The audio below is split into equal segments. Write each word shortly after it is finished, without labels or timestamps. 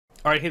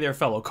All right, hey there,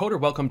 fellow coder.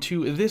 Welcome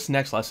to this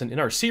next lesson in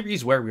our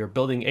series where we are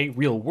building a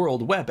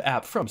real-world web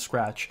app from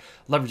scratch,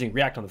 leveraging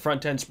React on the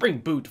front end, Spring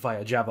Boot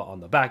via Java on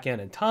the back end,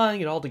 and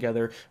tying it all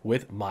together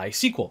with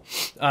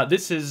MySQL.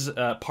 This is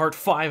part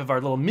 5 of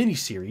our little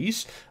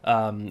mini-series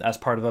as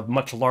part of a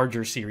much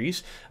larger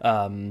series,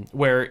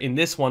 where in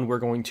this one we're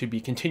going to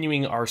be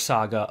continuing our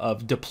saga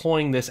of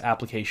deploying this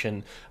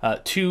application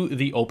to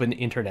the open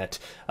internet.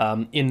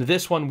 In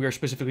this one, we are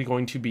specifically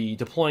going to be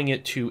deploying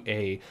it to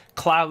a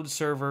cloud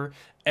server,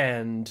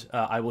 and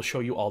I will show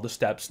you all the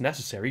steps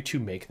necessary to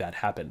make that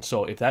happen.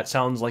 So if that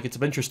sounds like it's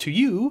of interest to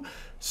you,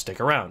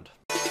 stick around.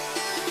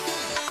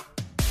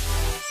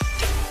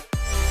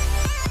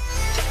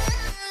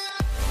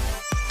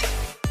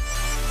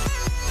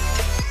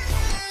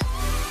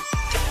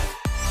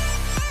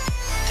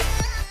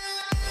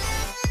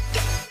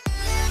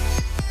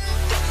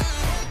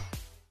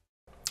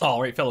 All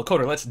right, fellow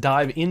coder, let's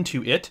dive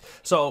into it.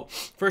 So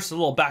first, a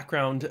little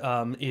background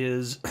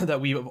is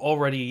that we have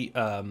already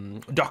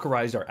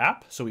Dockerized our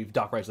app. So we've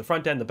Dockerized the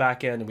front end, the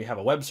back end, and we have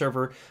a web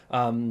server.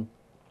 And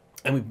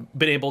we've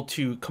been able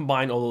to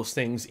combine all those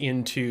things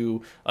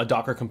into a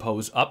Docker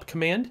compose up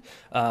command.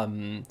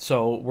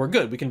 So we're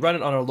good. We can run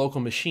it on our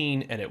local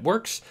machine and it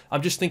works.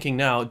 I'm just thinking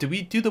now, did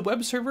we do the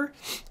web server?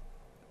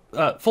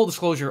 Full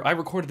disclosure, I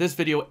recorded this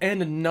video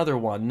and another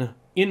one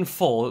in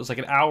full. It was like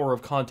an hour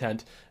of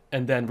content,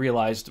 and then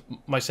realized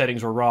my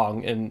settings were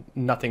wrong and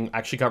nothing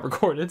actually got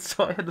recorded,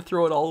 so I had to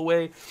throw it all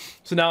away.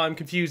 So now I'm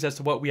confused as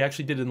to what we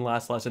actually did in the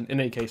last lesson. In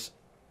any case,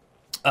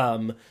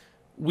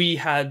 we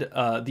had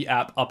the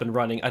app up and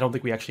running. I don't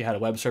think we actually had a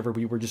web server.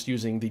 We were just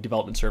using the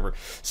development server.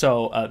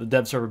 So the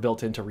dev server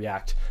built into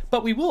React.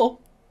 But we will,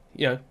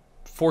 you know,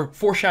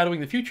 foreshadowing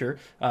the future,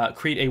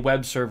 create a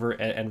web server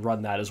and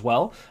run that as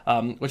well,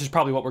 which is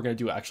probably what we're going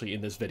to do actually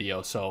in this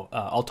video. So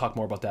I'll talk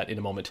more about that in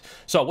a moment.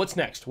 So what's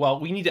next? Well,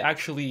 we need to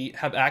actually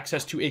have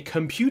access to a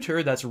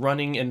computer that's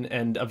running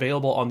and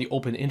available on the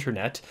open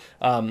internet,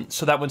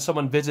 so that when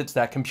someone visits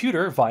that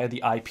computer via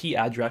the IP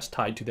address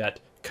tied to that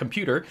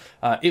computer,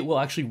 it will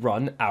actually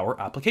run our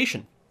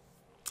application.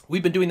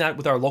 We've been doing that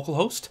with our local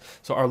host.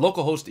 So our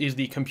local host is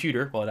the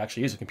computer. Well, it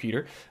actually is a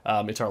computer.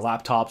 It's our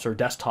laptops or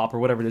desktop or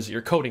whatever it is that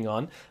you're coding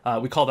on.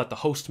 We call that the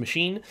host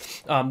machine.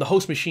 The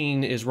host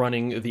machine is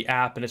running the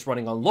app, and it's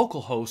running on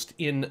localhost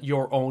in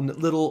your own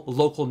little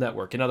local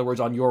network. In other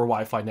words, on your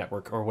Wi-Fi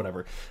network or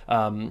whatever.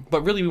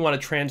 But really, we want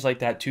to translate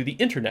that to the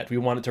internet. We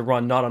want it to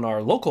run not on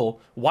our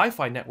local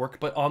Wi-Fi network,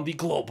 but on the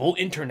global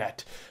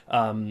internet.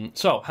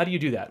 So how do you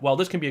do that? Well,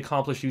 this can be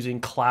accomplished using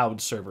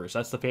cloud servers.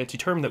 That's the fancy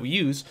term that we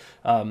use,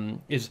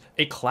 is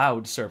a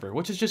cloud server,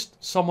 which is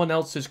just someone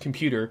else's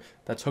computer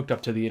that's hooked up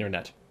to the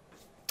internet.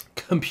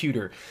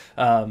 Computer.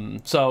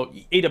 So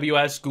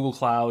AWS, Google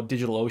Cloud,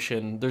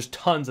 DigitalOcean, there's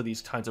tons of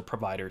these kinds of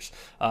providers.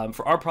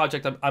 For our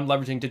project, I'm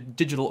leveraging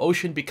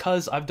DigitalOcean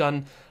because I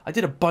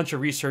did a bunch of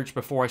research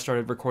before I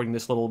started recording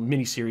this little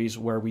mini series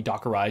where we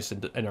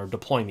Dockerized and are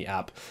deploying the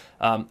app.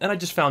 And I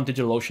just found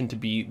DigitalOcean to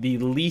be the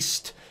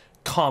least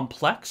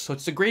complex, so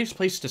it's the greatest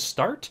place to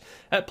start.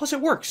 Plus it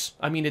works.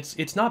 I mean,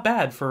 it's not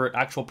bad for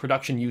actual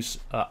production use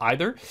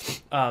either.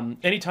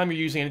 Anytime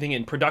you're using anything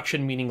in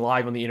production, meaning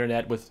live on the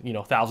internet with, you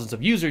know, thousands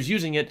of users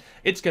using it,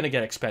 it's going to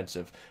get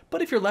expensive.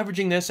 But if you're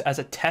leveraging this as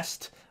a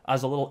test,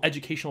 as a little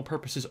educational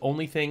purposes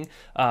only thing,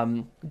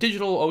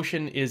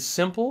 DigitalOcean is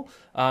simple,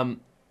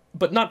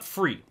 but not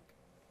free.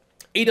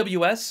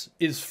 AWS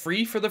is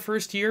free for the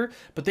first year,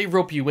 but they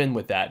rope you in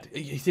with that.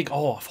 You think,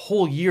 oh, a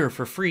whole year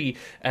for free,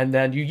 and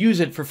then you use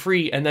it for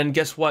free, and then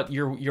guess what?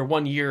 Your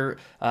 1 year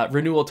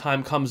renewal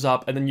time comes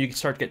up, and then you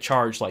start to get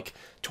charged like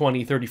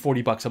 20, 30,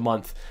 40 bucks a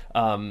month,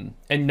 and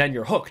then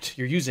you're hooked.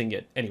 You're using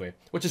it anyway,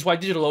 which is why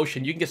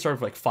DigitalOcean, you can get started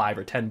for like 5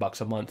 or 10 bucks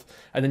a month,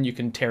 and then you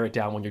can tear it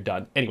down when you're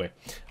done. Anyway,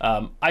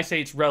 I say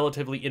it's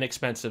relatively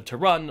inexpensive to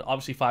run.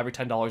 Obviously, $5 or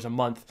 $10 a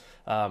month,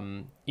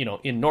 you know,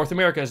 in North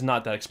America is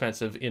not that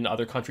expensive. In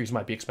other countries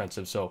might be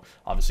expensive, so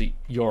obviously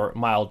your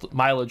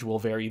mileage will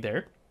vary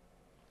there.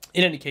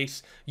 In any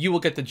case, you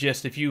will get the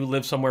gist. If you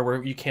live somewhere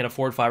where you can't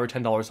afford $5 or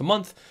 $10 a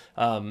month,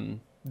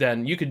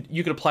 then you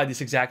could apply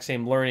this exact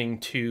same learning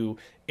to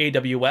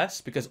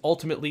AWS, because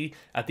ultimately,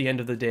 at the end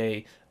of the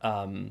day,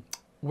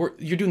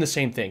 you're doing the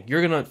same thing.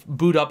 You're gonna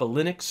boot up a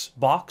Linux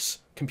box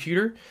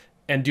computer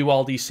and do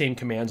all these same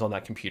commands on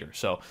that computer.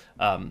 So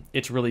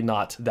it's really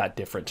not that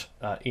different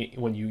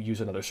when you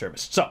use another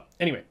service. So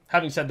anyway,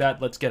 having said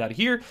that, let's get out of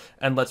here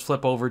and let's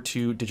flip over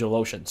to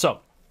DigitalOcean.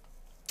 So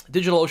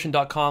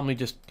DigitalOcean.com, let me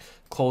just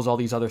close all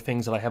these other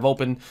things that I have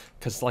open,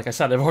 because like I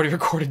said, I've already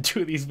recorded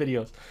 2 of these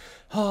videos.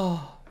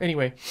 Oh,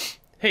 anyway,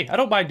 hey, I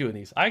don't mind doing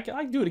these. I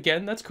do it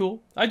again, that's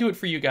cool. I do it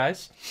for you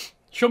guys.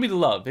 Show me the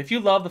love. If you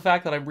love the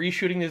fact that I'm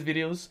reshooting these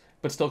videos,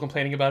 but still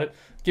complaining about it,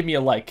 give me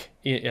a like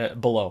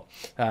below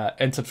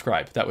and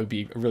subscribe. That would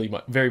be really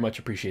very much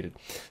appreciated.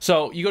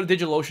 So you go to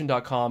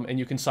DigitalOcean.com and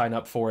you can sign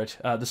up for it.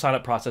 The sign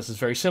up process is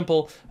very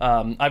simple.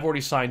 I've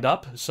already signed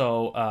up,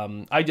 so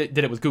I did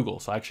it with Google.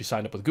 So I actually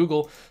signed up with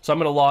Google. So I'm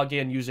going to log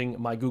in using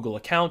my Google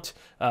account,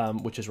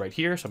 which is right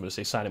here. So I'm going to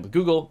say sign up with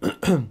Google.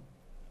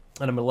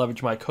 And I'm going to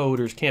leverage my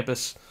Coders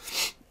Campus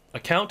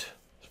account.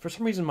 For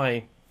some reason,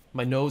 my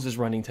nose is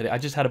running today. I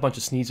just had a bunch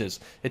of sneezes.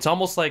 It's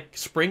almost like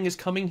spring is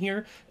coming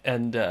here,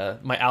 and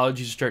my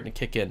allergies are starting to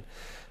kick in.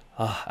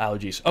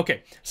 Allergies.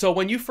 Okay, so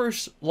when you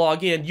first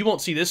log in, you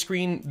won't see this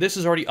screen. This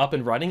is already up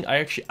and running.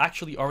 I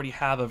actually already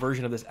have a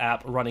version of this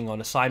app running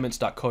on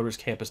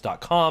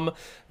assignments.coderscampus.com.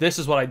 This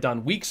is what I'd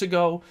done weeks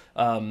ago,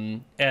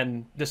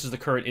 and this is the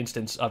current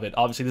instance of it.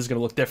 Obviously, this is going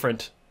to look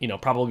different. You know,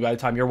 probably by the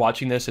time you're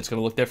watching this, it's going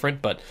to look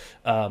different. But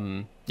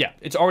yeah,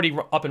 it's already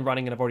up and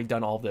running, and I've already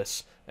done all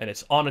this, and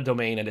it's on a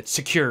domain, and it's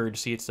secured.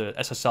 See, it's the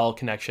SSL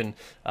connection.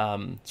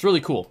 It's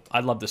really cool. I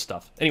love this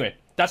stuff. Anyway.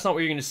 That's not what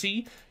you're going to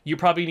see. You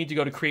probably need to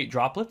go to create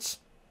droplets,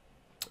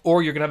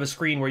 or you're going to have a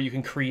screen where you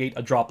can create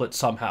a droplet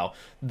somehow.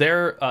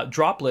 Their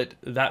droplet,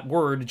 that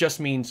word just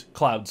means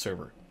cloud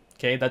server.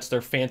 Okay, that's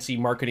their fancy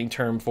marketing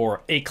term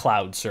for a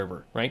cloud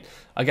server, right?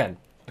 Again,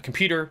 a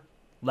computer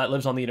that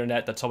lives on the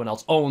internet that someone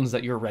else owns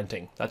that you're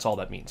renting. That's all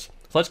that means.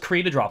 So let's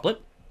create a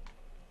droplet.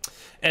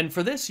 And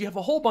for this, you have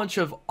a whole bunch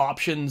of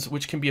options,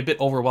 which can be a bit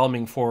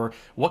overwhelming for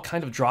what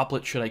kind of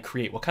droplet should I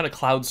create? What kind of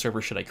cloud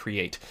server should I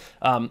create?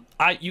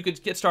 You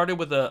could get started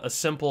with a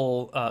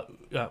simple,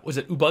 was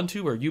it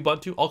Ubuntu or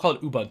Ubuntu? I'll call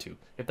it Ubuntu.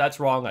 If that's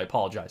wrong, I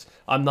apologize.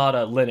 I'm not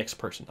a Linux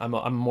person.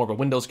 I'm more of a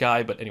Windows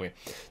guy, but anyway,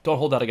 don't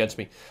hold that against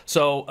me.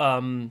 So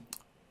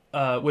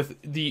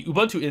with the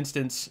Ubuntu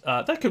instance,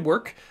 that could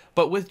work.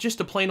 But with just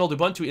a plain old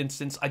Ubuntu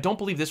instance, I don't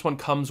believe this one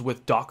comes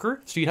with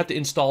Docker. So you'd have to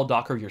install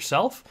Docker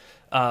yourself.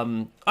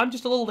 I'm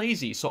just a little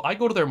lazy. So I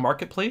go to their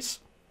marketplace,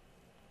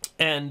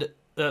 and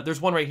there's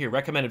one right here,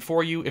 recommended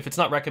for you. If it's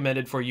not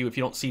recommended for you, if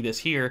you don't see this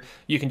here,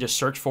 you can just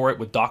search for it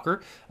with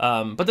Docker.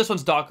 But this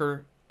one's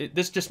Docker.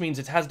 This just means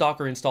it has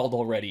Docker installed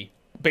already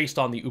based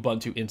on the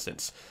Ubuntu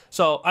instance.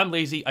 So I'm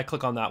lazy, I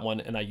click on that one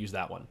and I use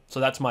that one.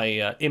 So that's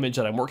my image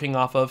that I'm working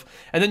off of.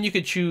 And then you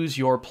could choose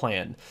your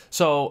plan.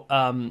 So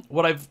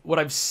what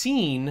I've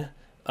seen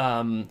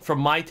from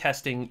my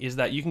testing is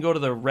that you can go to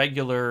the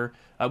regular,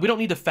 we don't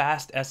need a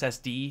fast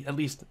SSD, at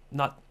least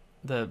not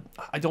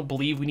I don't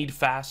believe we need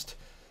fast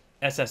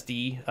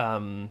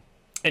SSD.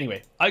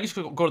 Anyway, I just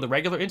go to the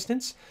regular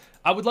instance.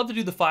 I would love to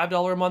do the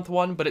 $5 a month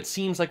one, but it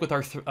seems like with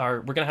we're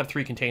going to have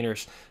 3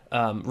 containers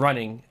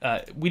running.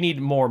 We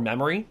need more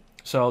memory.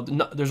 So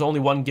there's only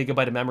 1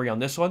 gigabyte of memory on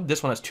this one.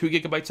 This one has 2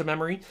 gigabytes of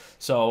memory.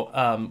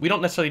 So we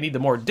don't necessarily need the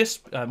more of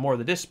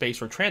the disk space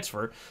for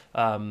transfer,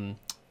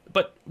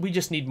 but we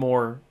just need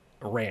more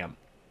RAM.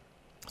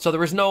 So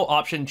there was no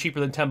option cheaper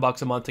than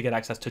 $10 a month to get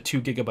access to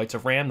 2 gigabytes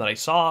of RAM that I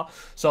saw.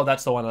 So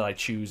that's the one that I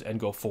choose and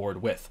go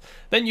forward with.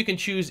 Then you can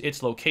choose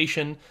its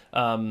location.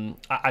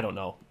 I don't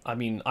know. I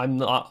mean, I'm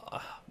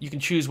not. You can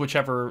choose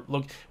whichever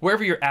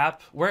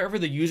wherever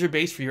the user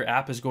base for your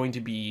app is going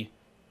to be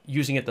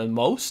using it the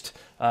most.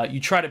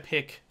 You try to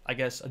pick, I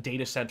guess, a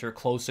data center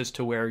closest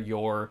to where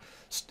your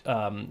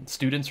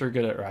students are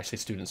gonna, or I say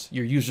students,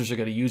 your users are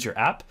gonna use your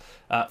app.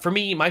 For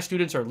me, my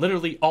students are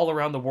literally all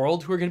around the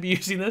world who are gonna be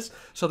using this,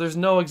 so there's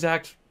no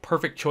exact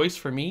perfect choice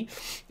for me.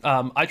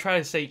 I try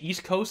to say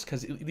East Coast,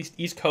 because at least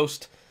East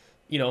Coast,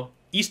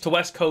 East to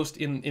West Coast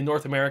in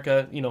North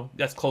America,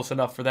 that's close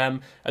enough for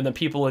them. And then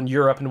people in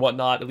Europe and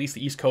whatnot, at least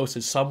the East Coast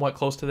is somewhat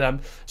close to them.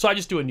 So I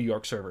just do a New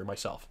York server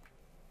myself.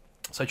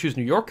 So I choose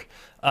New York,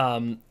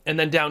 and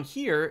then down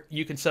here,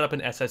 you can set up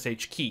an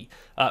SSH key.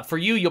 For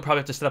you, you'll probably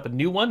have to set up a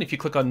new one. If you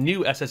click on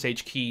New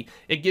SSH key,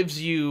 it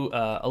gives you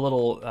a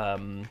little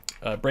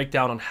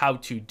breakdown on how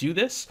to do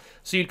this.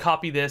 So you'd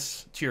copy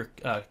this to your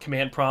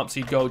command prompt. So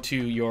you'd go to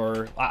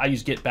your, I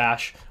use git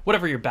bash,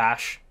 whatever your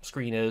bash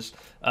screen is,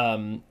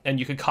 and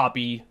you could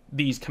copy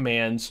these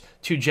commands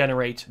to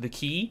generate the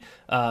key.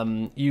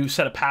 You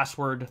set a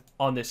password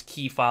on this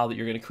key file that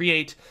you're going to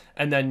create,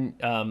 and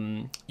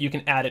then you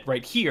can add it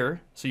right here.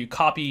 So you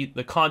copy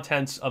the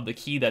contents of the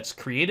key that's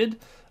created.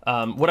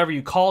 Whatever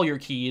you call your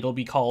key, it'll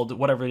be called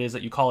whatever it is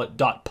that you call it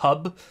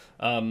 .pub,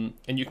 and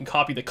you can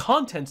copy the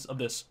contents of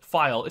this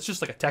file. It's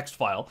just like a text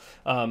file.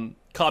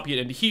 Copy it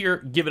into here,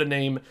 give it a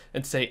name,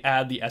 and say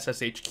add the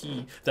SSH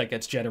key that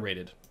gets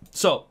generated.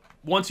 So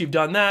once you've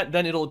done that,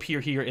 then it'll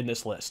appear here in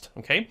this list.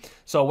 Okay.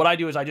 So what I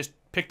do is I just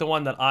pick the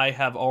one that I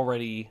have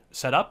already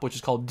set up, which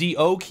is called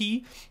do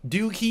key,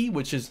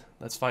 which is,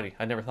 that's funny.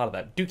 I never thought of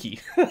that. Dookie.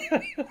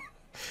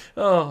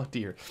 Oh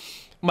dear.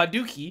 My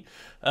dookie.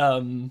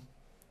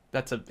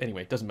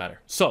 Anyway, it doesn't matter.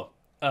 So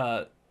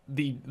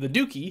the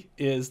dookie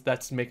is,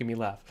 that's making me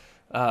laugh.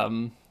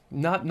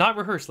 Not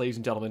rehearsed, ladies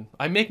and gentlemen.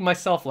 I make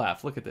myself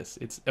laugh. Look at this.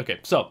 It's okay.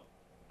 So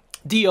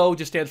DO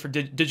just stands for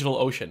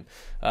DigitalOcean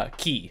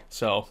key.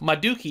 So my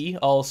dookie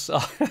also.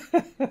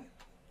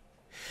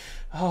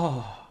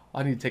 Oh,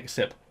 I need to take a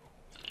sip.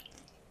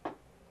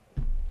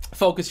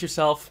 Focus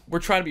yourself. We're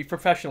trying to be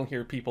professional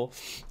here, people.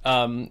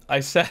 I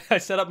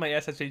set up my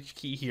SSH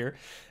key here,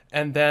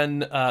 and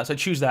then so I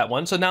choose that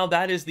one. So now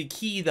that is the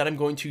key that I'm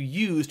going to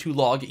use to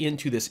log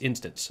into this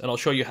instance, and I'll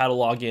show you how to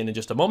log in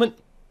just a moment.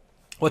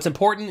 What's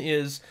important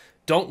is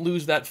don't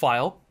lose that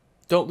file.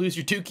 Don't lose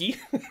your dookie,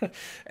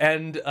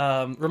 and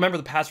remember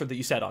the password that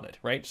you set on it,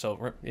 right?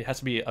 So it has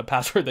to be a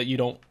password that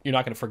you're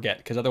not going to forget,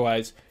 because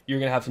otherwise you're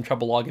going to have some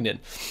trouble logging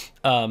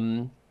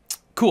in.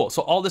 Cool.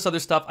 So all this other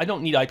stuff, I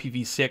don't need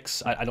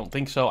IPv6. I don't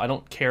think so. I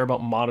don't care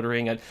about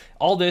monitoring.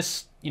 All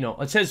this, you know,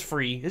 it says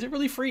free. Is it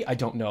really free? I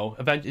don't know.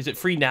 Is it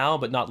free now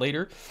but not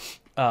later?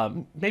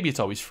 Maybe it's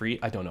always free.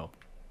 I don't know.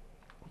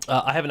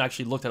 I haven't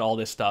actually looked at all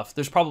this stuff.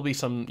 There's probably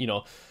some, you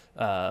know,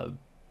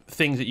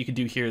 things that you could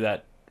do here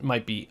that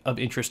might be of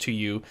interest to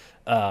you.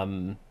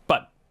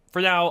 But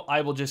for now,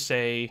 I will just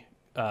say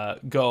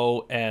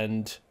go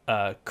and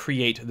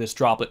create this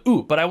droplet.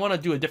 Ooh, but I want to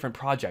do a different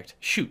project.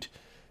 Shoot.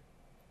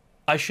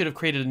 I should have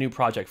created a new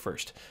project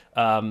first.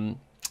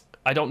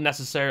 I don't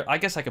necessarily, I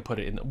guess I could put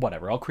it in,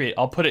 whatever. I'll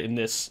put it in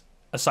this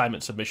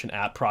assignment submission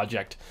app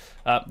project.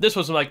 This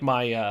was like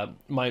my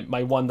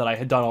my one that I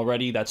had done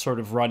already that's sort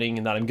of running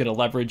and that I'm going to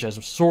leverage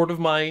as sort of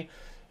my,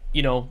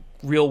 you know,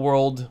 real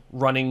world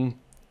running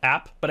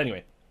app. But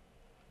anyway,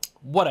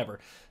 whatever.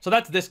 So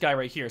that's this guy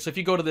right here. So if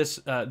you go to this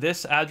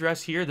this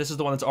address here, this is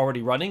the one that's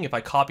already running. If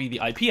I copy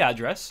the IP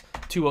address,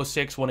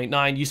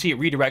 206.189, you see it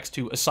redirects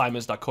to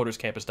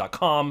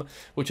assignments.coderscampus.com,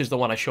 which is the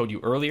one I showed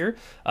you earlier.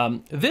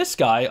 This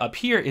guy up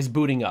here is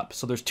booting up.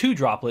 So there's two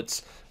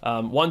droplets.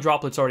 One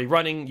droplet's already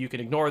running. You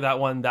can ignore that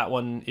one. That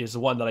one is the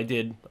one that I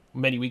did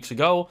many weeks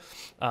ago.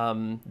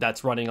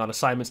 That's running on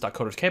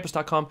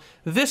assignments.coderscampus.com.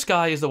 This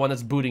guy is the one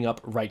that's booting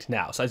up right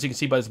now. So as you can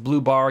see by this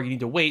blue bar, you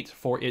need to wait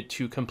for it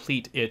to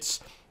complete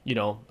its, you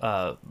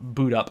know,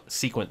 boot up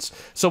sequence.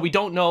 So we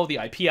don't know the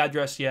IP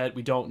address yet.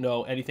 We don't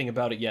know anything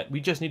about it yet. We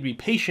just need to be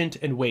patient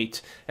and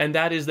wait. And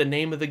that is the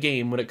name of the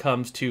game when it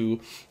comes to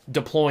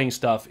deploying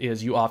stuff,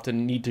 is you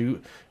often need to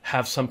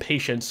have some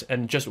patience,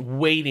 and just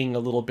waiting a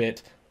little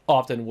bit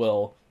often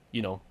will,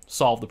 you know,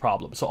 solve the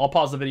problem. So I'll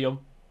pause the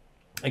video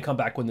and come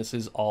back when this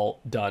is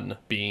all done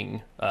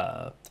being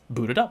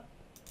booted up.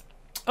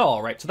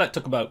 All right, so that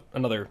took about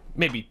another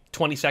maybe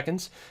 20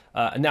 seconds.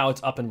 And now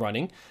it's up and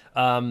running.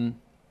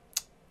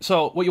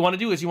 So what you want to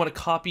do is you want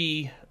to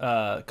copy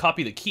the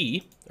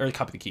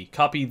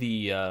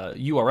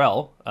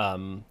URL,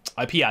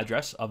 IP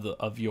address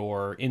of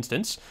your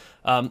instance,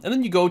 and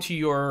then you go to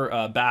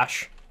your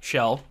bash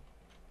shell,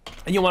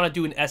 and you want to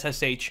do an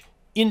SSH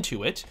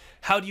into it.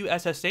 How do you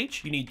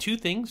SSH? You need two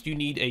things. You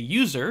need a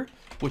user,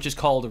 which is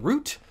called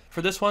root.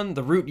 For this one,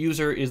 the root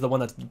user is the one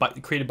that's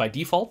created by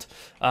default,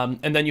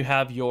 and then you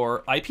have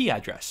your IP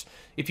address.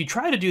 If you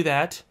try to do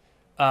that,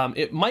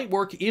 it might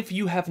work if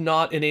you have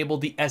not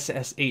enabled the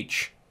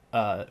SSH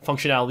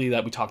functionality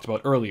that we talked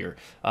about earlier.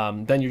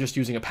 Then you're just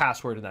using a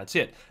password and that's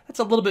it. That's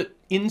a little bit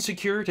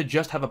insecure to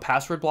just have a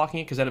password blocking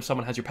it, because then if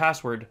someone has your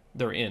password,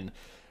 they're in.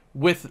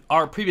 With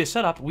our previous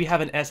setup, we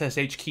have an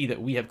SSH key that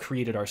we have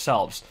created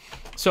ourselves.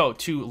 So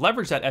to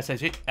leverage that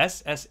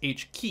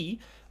SSH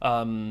key,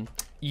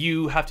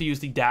 you have to use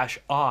the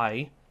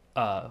 -I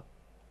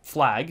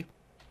flag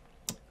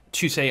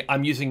to say,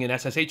 I'm using an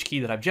SSH key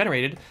that I've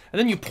generated, and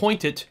then you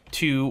point it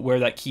to where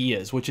that key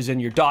is, which is in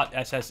your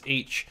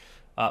 .ssh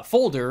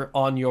folder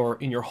in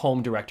your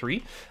home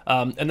directory.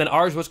 And then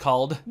ours was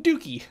called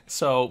Dookie,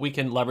 so we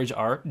can leverage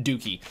our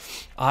Dookie.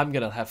 I'm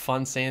gonna have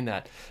fun saying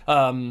that.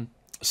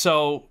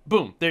 So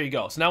boom, there you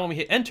go. So now when we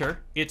hit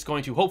enter, it's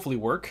going to hopefully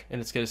work, and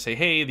it's gonna say,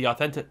 hey, the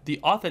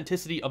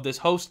authenticity of this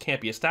host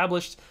can't be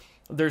established.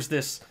 There's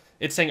this,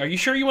 it's saying, are you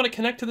sure you want to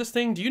connect to this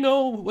thing? Do you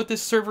know what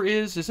this server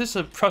is? Is this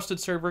a trusted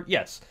server?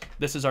 Yes,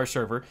 this is our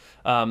server.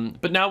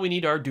 But now we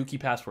need our Dookie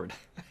password.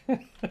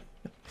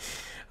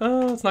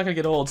 Oh, it's not gonna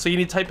get old. So you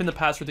need to type in the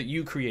password that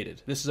you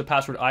created. This is a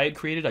password I had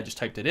created. I just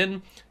typed it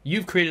in.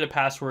 You've created a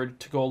password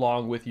to go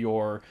along with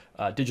your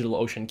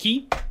DigitalOcean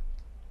key.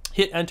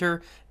 Hit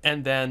enter,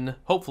 and then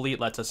hopefully it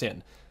lets us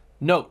in.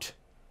 Note,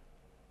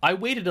 I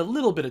waited a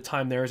little bit of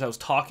time there as I was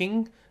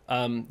talking.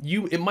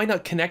 It might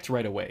not connect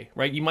right away,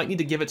 right? You might need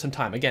to give it some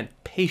time. Again,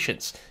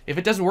 patience. If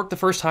it doesn't work the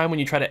first time when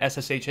you try to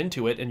SSH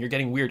into it and you're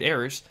getting weird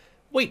errors,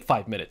 wait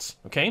 5 minutes,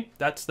 okay?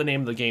 That's the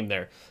name of the game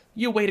there.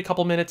 You wait a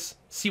couple minutes,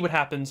 see what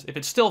happens. If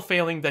it's still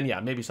failing, then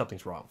yeah, maybe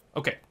something's wrong.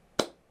 Okay.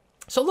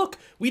 So look,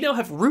 we now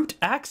have root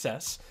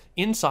access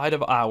inside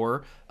of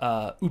our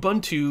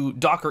Ubuntu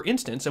Docker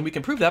instance, and we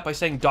can prove that by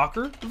saying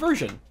Docker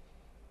version.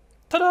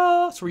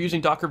 Ta-da! So we're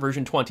using Docker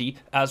version 20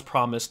 as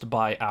promised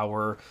by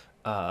our,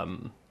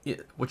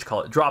 what you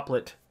call it,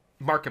 droplet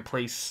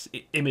marketplace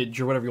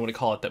image or whatever you want to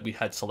call it that we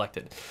had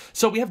selected.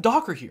 So we have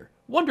Docker here.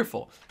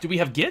 Wonderful. Do we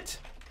have Git?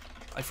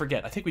 I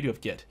forget. I think we do have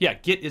Git. Yeah,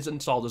 Git is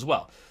installed as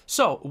well.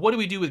 So what do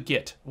we do with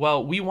Git?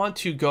 Well, we want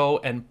to go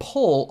and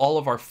pull all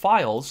of our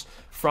files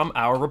from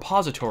our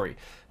repository.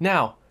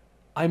 Now,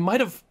 I might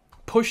have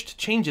pushed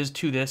changes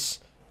to this.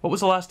 What was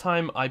the last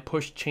time I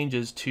pushed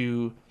changes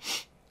to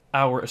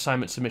our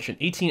assignment submission?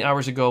 18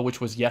 hours ago,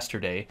 which was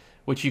yesterday,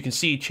 which you can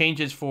see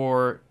changes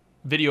for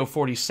video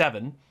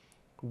 47,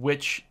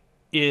 which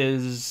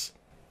is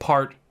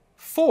part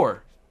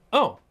 4.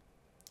 Oh,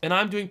 and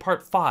I'm doing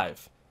part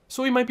 5.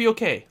 So we might be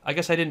okay. I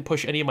guess I didn't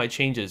push any of my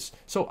changes.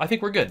 So I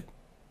think we're good.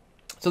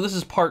 So this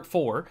is part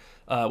 4,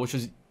 which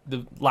was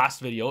the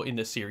last video in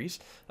this series.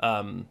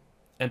 And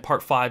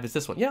part 5 is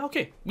this one. Yeah,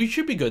 okay. We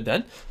should be good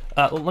then.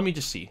 Let me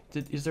just see.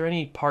 Is there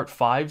any part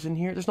 5s in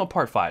here? There's no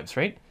part 5s,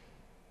 right?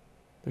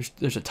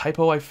 There's a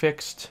typo I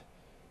fixed.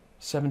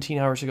 17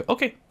 hours ago.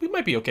 Okay, we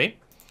might be okay.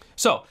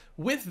 So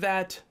with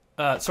that,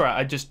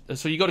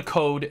 so you go to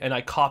code, and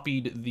I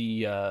copied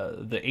the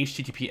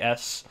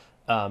HTTPS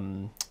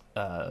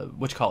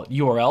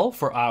URL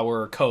for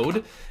our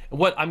code.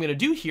 What I'm going to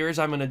do here is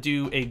I'm going to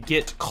do a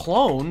git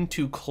clone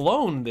to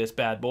clone this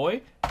bad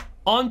boy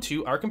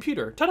onto our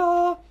computer.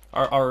 Ta-da!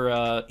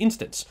 Our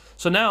instance.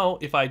 So now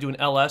if I do an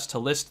ls to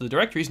list the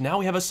directories, now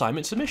we have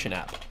assignment submission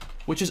app,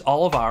 which is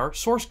all of our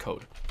source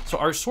code. So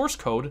our source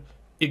code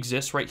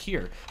exists right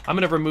here. I'm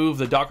going to remove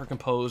the Docker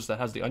Compose that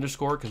has the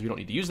underscore because we don't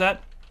need to use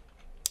that.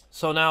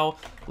 So now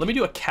let me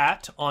do a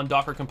cat on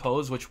Docker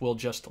Compose, which will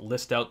just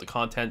list out the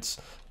contents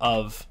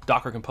of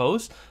Docker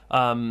Compose.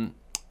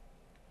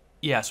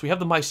 Yeah, so we have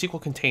the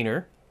MySQL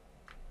container,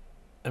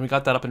 and we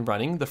got that up and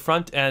running. The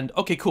front end,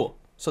 okay, cool.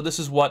 So this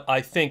is what I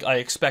think I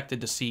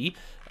expected to see,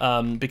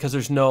 because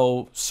there's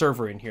no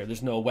server in here.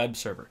 There's no web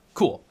server.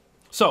 Cool.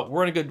 So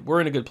we're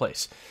in a good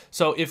place.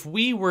 So if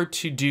we were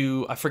to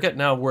do, I forget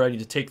now where I need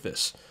to take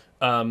this.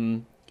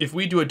 If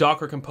we do a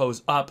Docker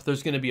Compose up,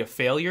 there's going to be a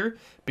failure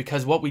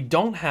because what we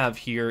don't have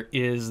here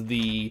is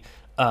the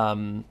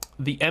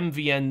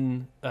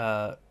MVN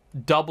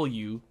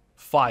W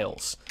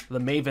files, the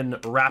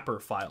Maven wrapper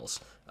files.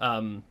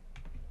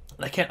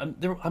 I can't.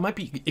 I might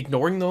be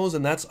ignoring those,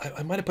 and I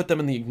might have put them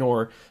in the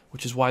ignore,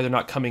 which is why they're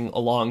not coming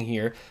along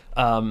here.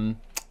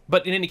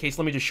 But in any case,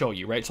 let me just show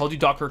you, right? So I'll do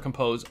Docker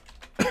Compose,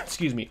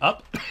 excuse me,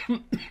 up,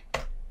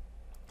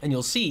 and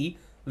you'll see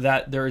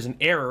that there is an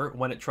error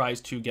when it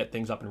tries to get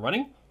things up and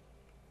running.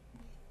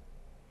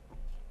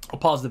 I'll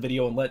pause the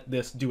video and let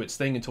this do its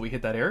thing until we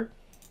hit that error.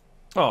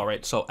 All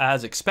right, so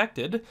as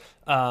expected,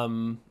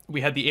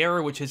 we had the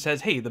error which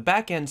says, hey, the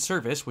backend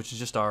service, which is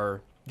just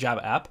our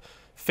Java app,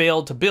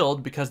 failed to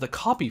build because the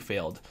copy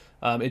failed.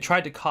 It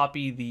tried to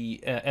copy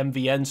the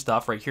MVN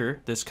stuff right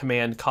here, this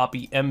command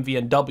copy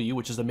MVNW,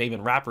 which is the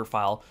Maven wrapper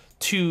file,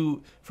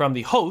 from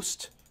the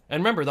host.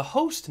 And remember, the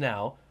host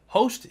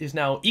is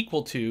now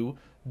equal to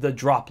the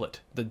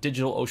droplet, the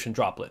DigitalOcean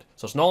droplet.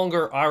 So it's no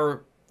longer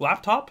our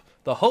laptop.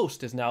 The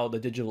host is now the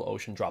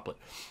DigitalOcean droplet.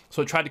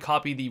 So it tried to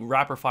copy the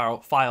wrapper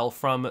file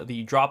from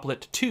the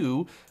droplet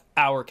to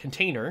our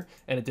container,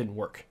 and it didn't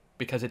work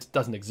because it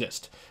doesn't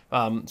exist.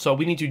 So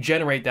we need to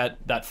generate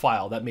that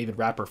file, that Maven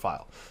wrapper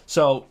file.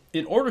 So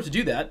in order to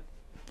do that,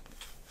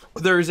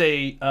 there's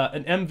an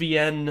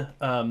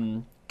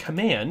MVN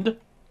command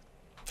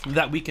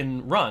that we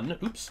can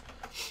run.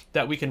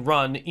 That we can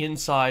run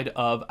inside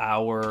of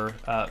our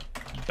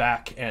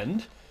back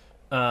end,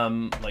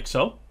 like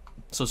so.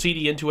 So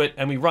cd into it,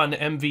 and we run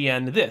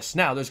MVN this.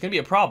 Now, there's going to be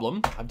a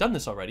problem. I've done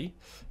this already.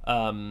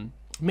 Maven,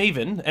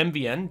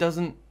 MVN,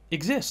 doesn't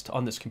exist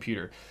on this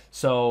computer.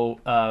 So,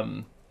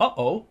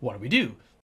 uh-oh, what do we do?